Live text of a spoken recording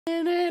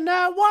In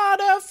a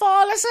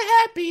waterfall is a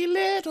happy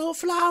little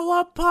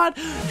flower pot.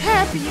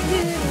 Happy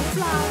little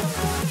flower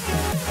pot.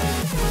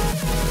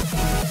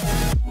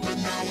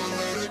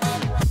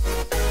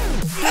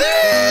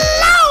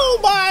 Hello,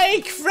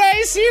 my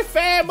crazy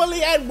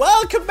family, and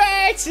welcome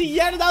back to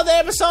yet another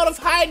episode of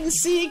Hide and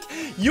Seek.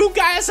 You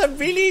guys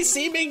really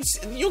seem to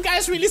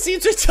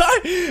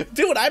enjoy.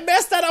 Dude, I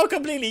messed that up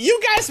completely. You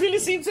guys really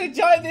seem to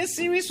enjoy this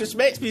series, which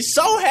makes me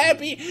so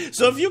happy.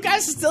 So if you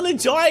guys are still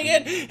enjoying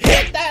it,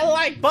 hit that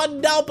like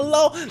button down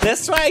below.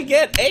 Let's try and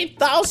get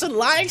 8,000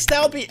 likes.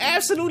 That would be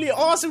absolutely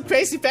awesome,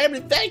 crazy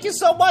family. Thank you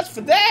so much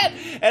for that.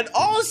 And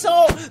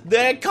also,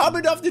 the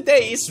comment of the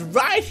day is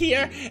right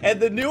here, and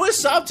the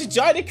newest sub to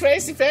join the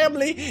crazy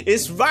family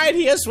is right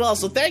here as well.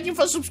 So thank you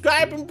for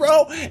subscribing,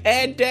 bro.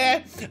 And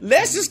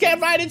let's just get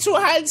right into a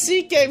hide and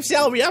seek game,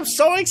 shall we? I'm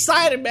so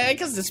excited, man,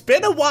 because it's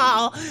been a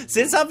while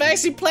since I've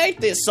actually played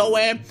this. So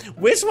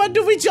which one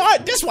do we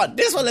join? This one.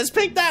 Let's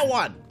pick that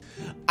one.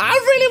 I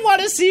really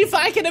want to see if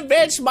I can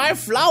avenge my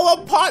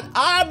flower pot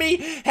army.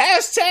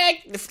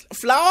 Hashtag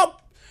flower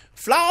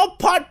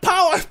pot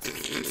power.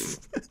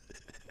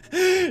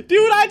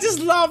 Dude, I just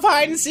love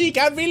hide and seek.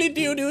 I really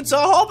do, dude. So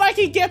I hope I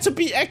can get to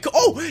be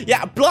oh,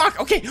 yeah,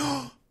 block. Okay.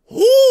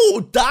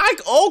 Ooh,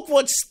 dark oak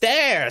wood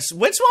stairs.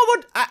 Which one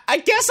would I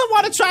guess I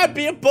want to try and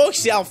be a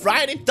bookshelf,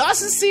 right? It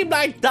doesn't seem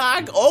like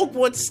dark oak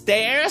wood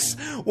stairs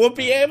will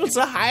be able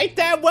to hide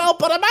that well,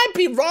 but I might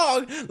be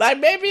wrong. Like,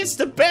 maybe it's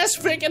the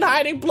best freaking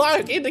hiding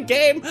block in the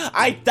game.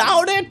 I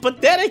doubt it, but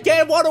then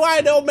again, what do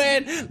I know,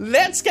 man?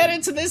 Let's get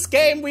into this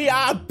game. We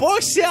are a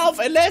bookshelf,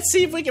 and let's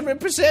see if we can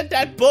represent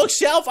that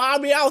bookshelf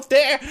army out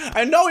there.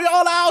 I know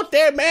y'all out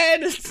there,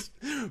 man.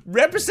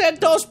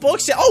 Represent those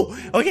bookshelves. Oh,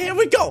 okay, here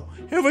we go.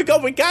 We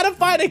gotta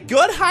find a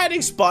good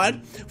hiding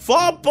spot for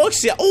a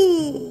bookshelf.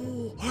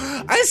 Oh,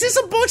 I see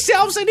some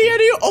bookshelves in here.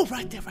 Oh,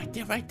 right there.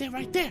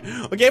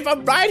 Okay, if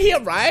I'm right here,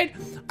 right?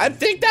 I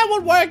think that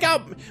would work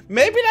out.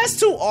 Maybe that's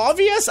too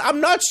obvious. I'm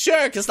not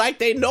sure, because, like,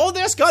 they know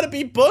there's gonna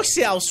be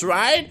bookshelves,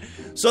 right?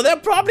 So they're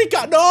probably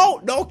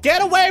no,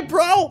 get away,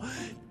 bro.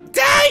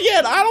 Dang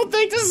it! I don't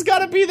think this is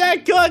gonna be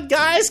that good,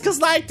 guys,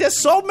 because, like, there's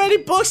so many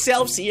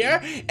bookshelves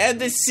here,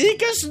 and the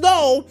seekers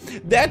know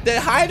that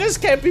the hiders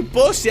can be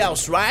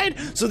bookshelves, right?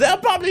 So they'll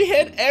probably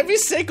hit every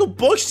single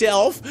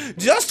bookshelf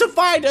just to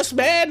find us,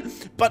 man.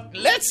 But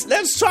let's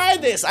try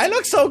this. I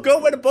look so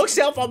good with a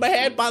bookshelf on my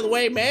head, by the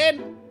way,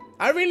 man.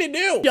 I really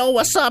do. Yo,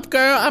 what's up,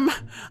 girl?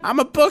 I'm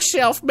a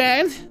bookshelf,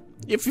 man.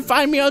 If you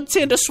find me on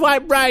Tinder,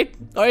 swipe right,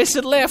 or is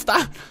it left?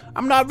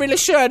 I'm not really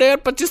sure,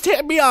 dude, but just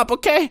hit me up,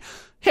 okay?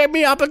 Hit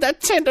me up at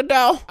that Tinder,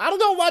 though. I don't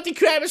know what the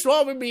crap is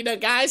wrong with me, though,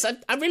 guys. I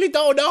really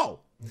don't know.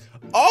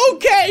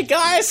 Okay,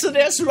 guys, so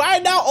there's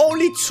right now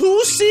only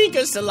 2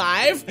 seekers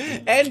alive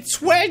and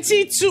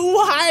 22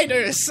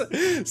 hiders.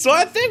 So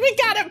I think we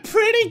got a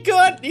pretty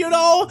good,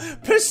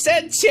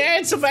 percent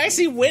chance of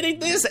actually winning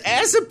this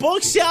as a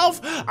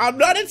bookshelf. I'm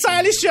not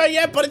entirely sure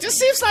yet, but it just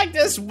seems like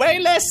there's way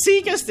less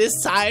seekers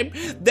this time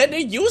than there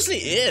usually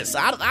is.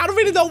 I don't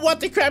really know what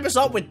the crap is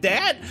up with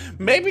that.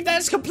 Maybe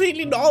that's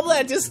completely normal.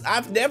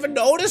 I've never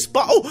noticed.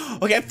 But, oh,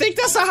 okay, I think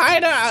that's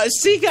a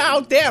seeker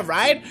out there,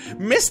 right?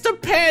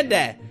 Mr.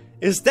 Panda.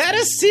 Is that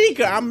a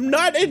seeker? I'm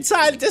not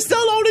entirely. There's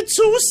still only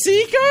 2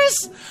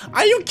 seekers?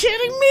 Are you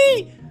kidding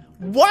me?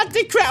 What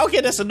the crap?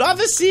 Okay, there's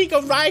another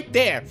seeker right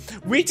there.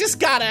 We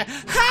just gotta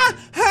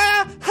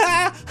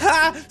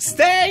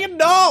stay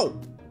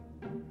no.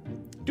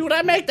 Dude,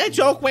 I make that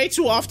joke way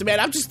too often, man.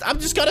 I'm just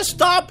gonna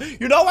stop.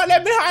 You know what?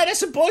 Let me hide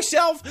as a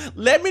bookshelf.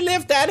 Let me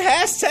live that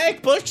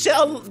hashtag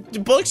bookshelf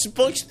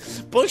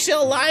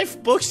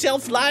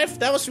life.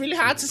 That was really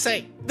hard to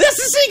say. There's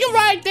a seeker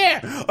right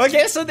there.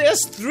 Okay, so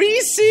there's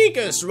 3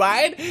 seekers,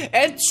 right?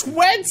 And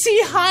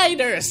 20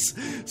 hiders.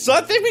 So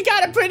I think we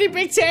got a pretty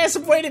big chance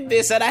of winning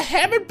this, and I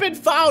haven't been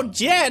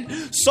found yet.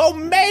 So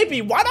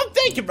maybe, what I'm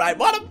thinking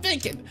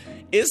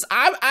is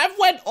I've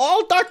went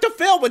all Dr.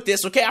 Phil with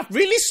this, okay? I've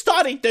really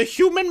studied the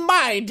human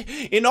mind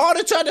in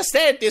order to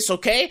understand this,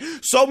 okay?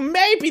 So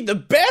maybe the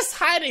best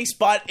hiding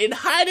spot in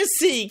hide and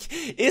seek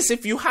is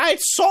if you hide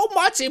so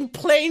much in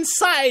plain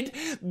sight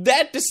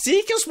that the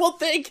seekers will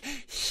think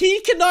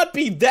he cannot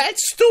be that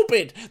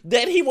stupid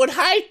that he would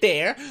hide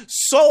there.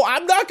 So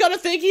I'm not gonna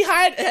think he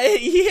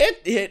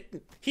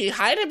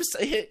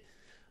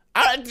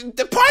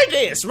the point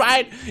is,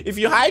 right, if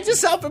you hide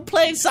yourself in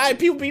plain sight,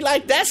 people be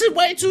like, that's a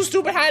way too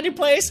stupid hiding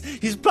place.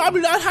 He's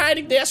probably not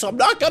hiding there, so I'm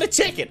not gonna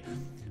check it.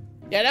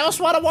 Yeah, that was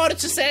what I wanted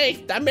to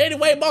say. I made it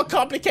way more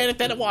complicated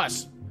than it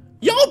was.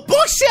 Yo,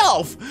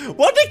 bookshelf!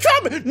 What the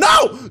crap?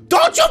 No!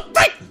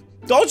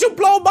 Don't you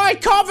blow my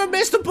cover,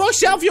 Mr.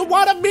 Bookshelf. You're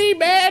one of me,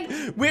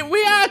 man. We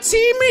are a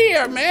team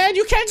here, man.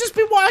 You can't just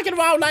be walking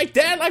around like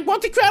that. Like,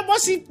 what the crap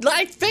was he,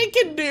 like,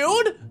 thinking,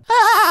 dude?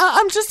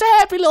 I'm just a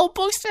happy little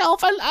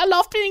bookshelf. I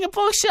love being a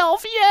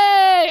bookshelf.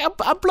 Yay!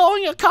 I'm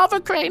blowing your cover,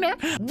 Crainer.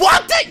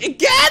 What the?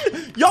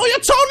 Again? Yo, you're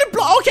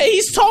totally okay,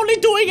 he's totally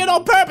doing it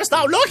on purpose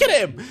now. Look at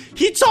him.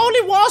 He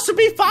totally wants to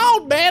be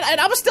found, man. And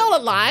I'm still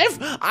alive.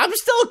 I'm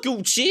still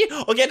Gucci.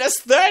 Okay, there's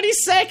 30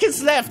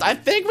 seconds left. I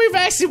think we've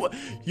actually...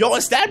 Yo,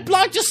 is that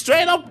block just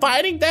straight up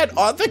fighting that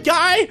other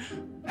guy?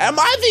 Am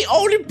I the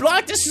only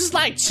block that's just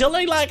like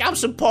chilling like I'm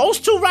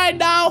supposed to right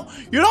now?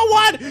 You know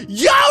what?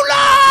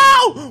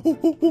 YOLO!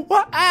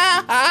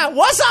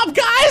 What's up,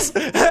 guys?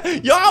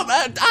 Yo,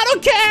 I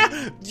don't care.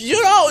 You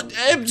know,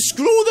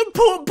 screw the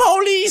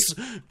police.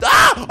 No!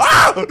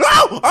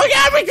 Okay,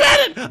 I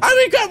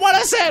regret what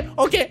I said.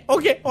 Okay.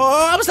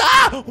 Oh, I'm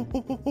sorry.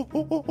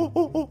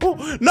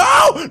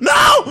 No!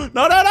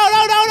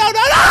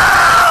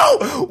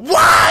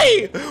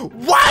 Why?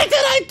 Why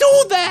did I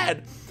do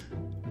that?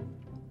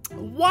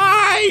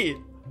 Why?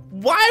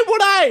 Why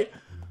would I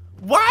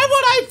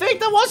think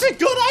that was a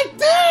good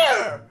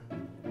idea?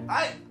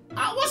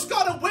 I was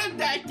gonna win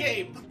that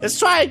game. Let's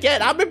try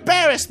again. I'm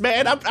embarrassed,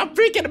 man. I'm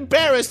freaking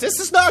embarrassed. This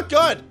is not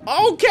good.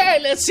 Okay,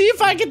 let's see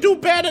if I can do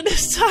better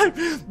this time.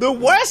 The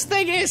worst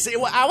thing is,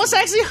 I was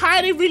actually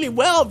hiding really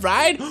well,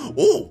 right?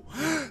 Ooh,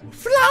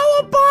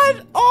 flower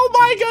pot. Oh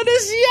my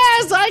goodness,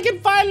 yes, I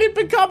can finally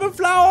become a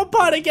flower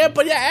pot again.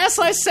 But yeah, as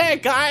I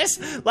said, guys,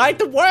 like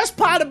the worst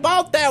part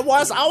about that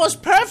was I was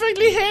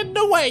perfectly hidden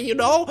away, you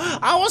know?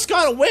 I was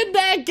gonna win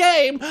that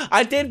game.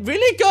 I did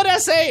really good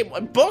as a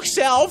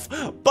bookshelf,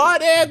 but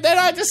then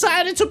I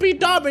decided to be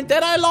dumb and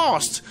then I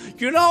lost.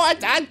 You know,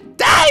 dang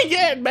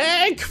it,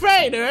 man,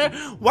 Crainer.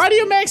 Why do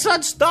you make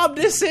such dumb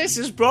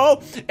decisions,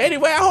 bro?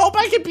 Anyway, I hope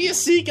I can be a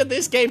seeker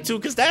this game too,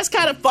 because that's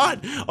kind of fun.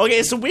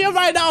 Okay, so we are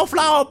right now a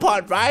flower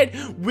pot, right?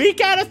 We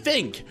gotta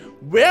think,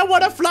 where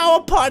would a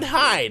flower pot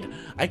hide?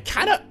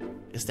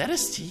 Is that a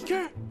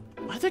seeker?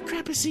 Why the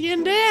crap is he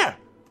in there?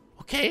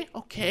 Okay.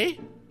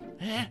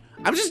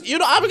 I'm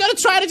gonna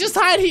try to just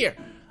hide here.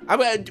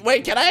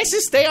 Wait, can I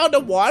actually stay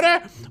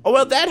underwater? Oh,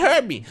 well, that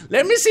hurt me.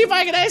 Let me see if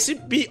I can actually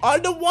be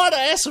underwater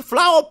as a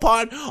flower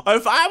pot, or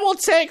if I will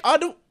take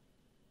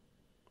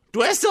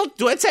Do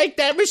I take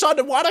damage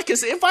underwater?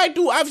 Because if I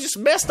do, I've just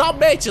messed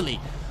up majorly.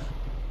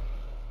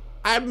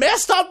 I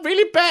messed up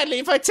really badly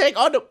if I take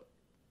I don't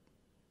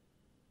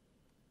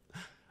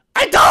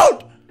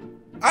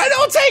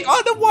take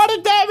underwater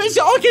damage.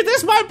 Okay,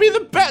 this might be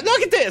the best.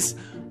 Look at this.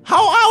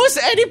 How is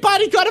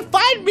anybody gonna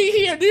find me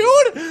here,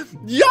 dude?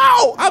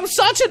 Yo, I'm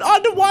such an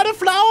underwater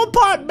flower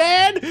pot,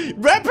 man.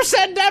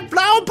 Represent that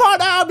flower pot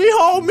army,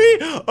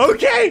 homie.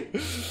 Okay.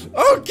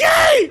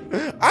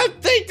 I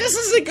think this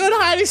is a good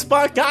hiding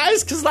spot,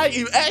 guys, because, like,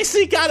 you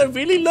actually gotta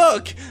really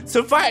look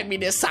to find me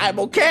this time,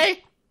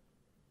 okay?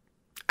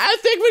 I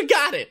think we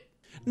got it.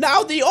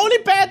 Now, the only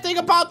bad thing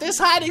about this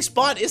hiding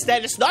spot is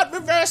that it's not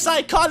reverse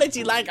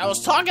psychology like I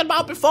was talking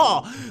about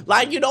before.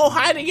 Like, you know,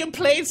 hiding in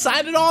plain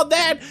sight and all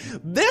that.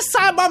 This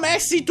time, I'm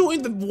actually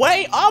doing the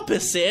way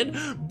opposite,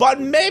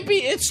 but maybe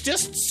it's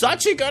just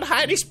such a good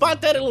hiding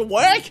spot that it'll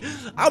work.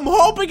 I'm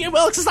hoping it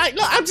will, because, like,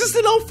 look, I'm just a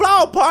little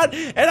flower pot,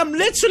 and I'm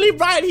literally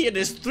right here.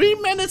 There's 3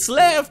 minutes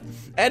left,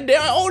 and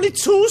there are only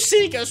 2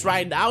 seekers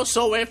right now,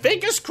 so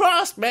fingers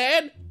crossed,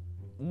 man.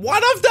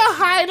 One of the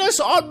hiders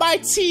on my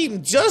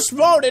team just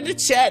wrote in the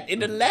chat,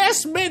 in the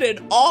last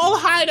minute, all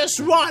hiders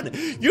run.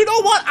 You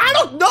know what? I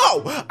don't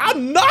know.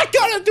 I'm not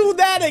gonna do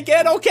that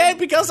again, okay?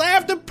 Because I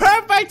have the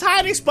perfect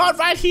hiding spot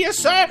right here,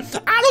 sir.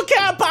 I don't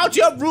care about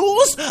your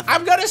rules.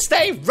 I'm gonna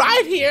stay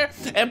right here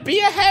and be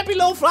a happy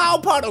little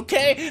flower pot,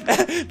 okay?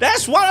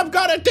 That's what I'm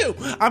gonna do.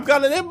 I'm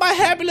gonna live my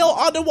happy little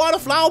underwater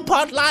flower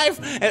pot life.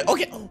 And,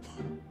 okay. Oh,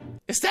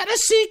 is that a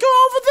seeker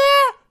over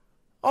there?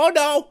 Oh,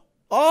 no.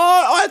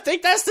 Oh, I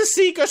think that's the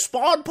seeker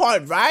spawn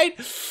point, right?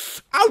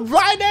 I'm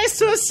right next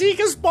to a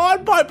seeker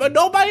spawn point, but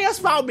nobody has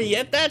found me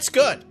yet. That's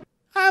good.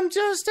 I'm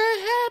just a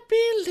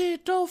happy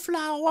little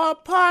flower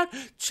pot,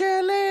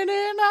 chilling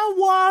in a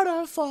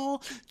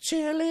waterfall,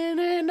 chilling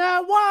in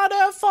a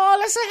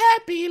waterfall. It's a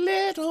happy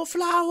little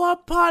flower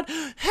pot,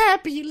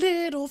 happy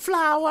little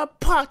flower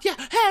pot, yeah,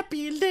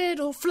 happy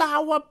little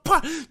flower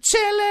pot,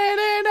 chilling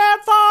in a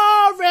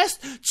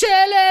forest,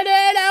 chilling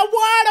in a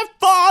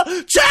waterfall,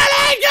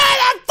 chilling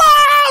in a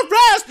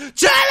forest,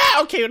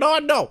 chilling. Okay, you know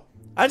what? No,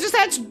 I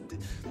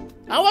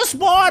was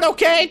bored.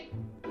 Okay,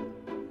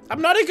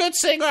 I'm not a good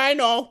singer, I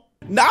know.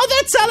 Now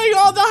they're telling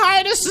all the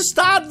hiders to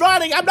start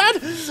running. I'm not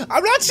sure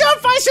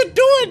if I should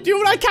do it,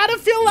 dude. I kind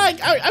of feel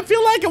like I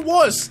feel like it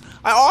was.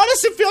 I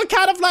honestly feel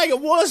kind of like it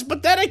was,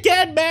 but then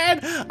again, man,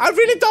 I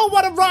really don't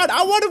want to run.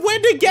 I want to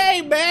win the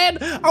game, man.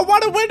 I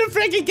want to win the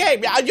freaking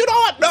game. Yeah, you know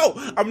what? No,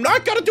 I'm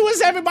not gonna do as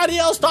everybody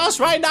else does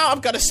right now. I'm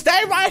gonna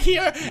stay right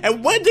here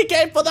and win the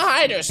game for the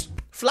hiders.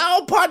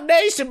 Flower Pot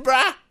Nation,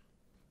 bruh.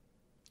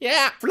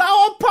 Yeah,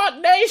 Flower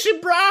Pot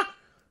Nation, bruh.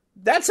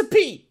 That's a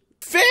P.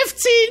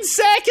 15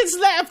 seconds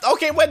left.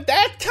 Okay, when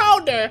that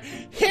counter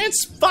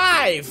hits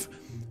 5,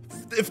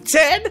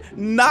 10,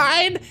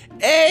 9,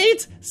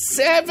 8,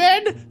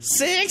 7,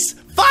 6,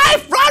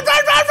 5.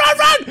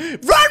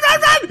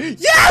 Run!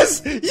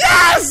 Yes!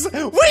 Yes!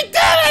 We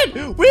did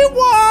it! We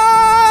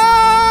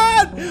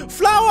won!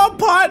 Flower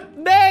Pot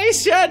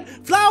Nation!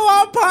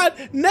 Flower Pot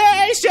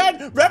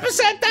Nation!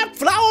 Represent that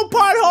flower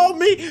pot,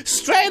 homie!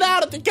 Straight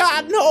out of the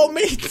garden,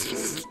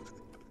 homie!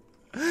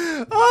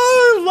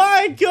 Oh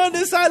my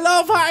goodness, I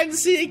love hide and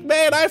seek,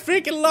 man. I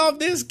freaking love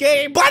this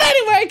game. But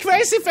anyway,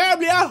 crazy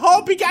family, I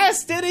hope you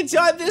guys did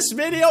enjoy this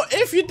video.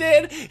 If you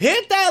did,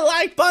 hit that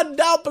like button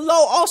down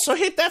below. Also,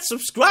 hit that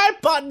subscribe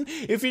button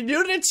if you're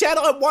new to the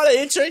channel and want an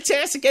intro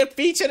chance to get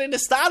featured in the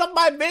start of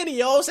my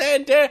videos.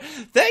 And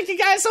thank you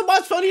guys so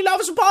much for the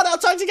love and support. I'll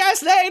talk to you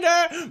guys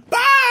later.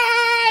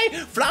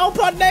 Bye! Flower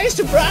Pot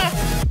Nation,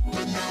 bruh.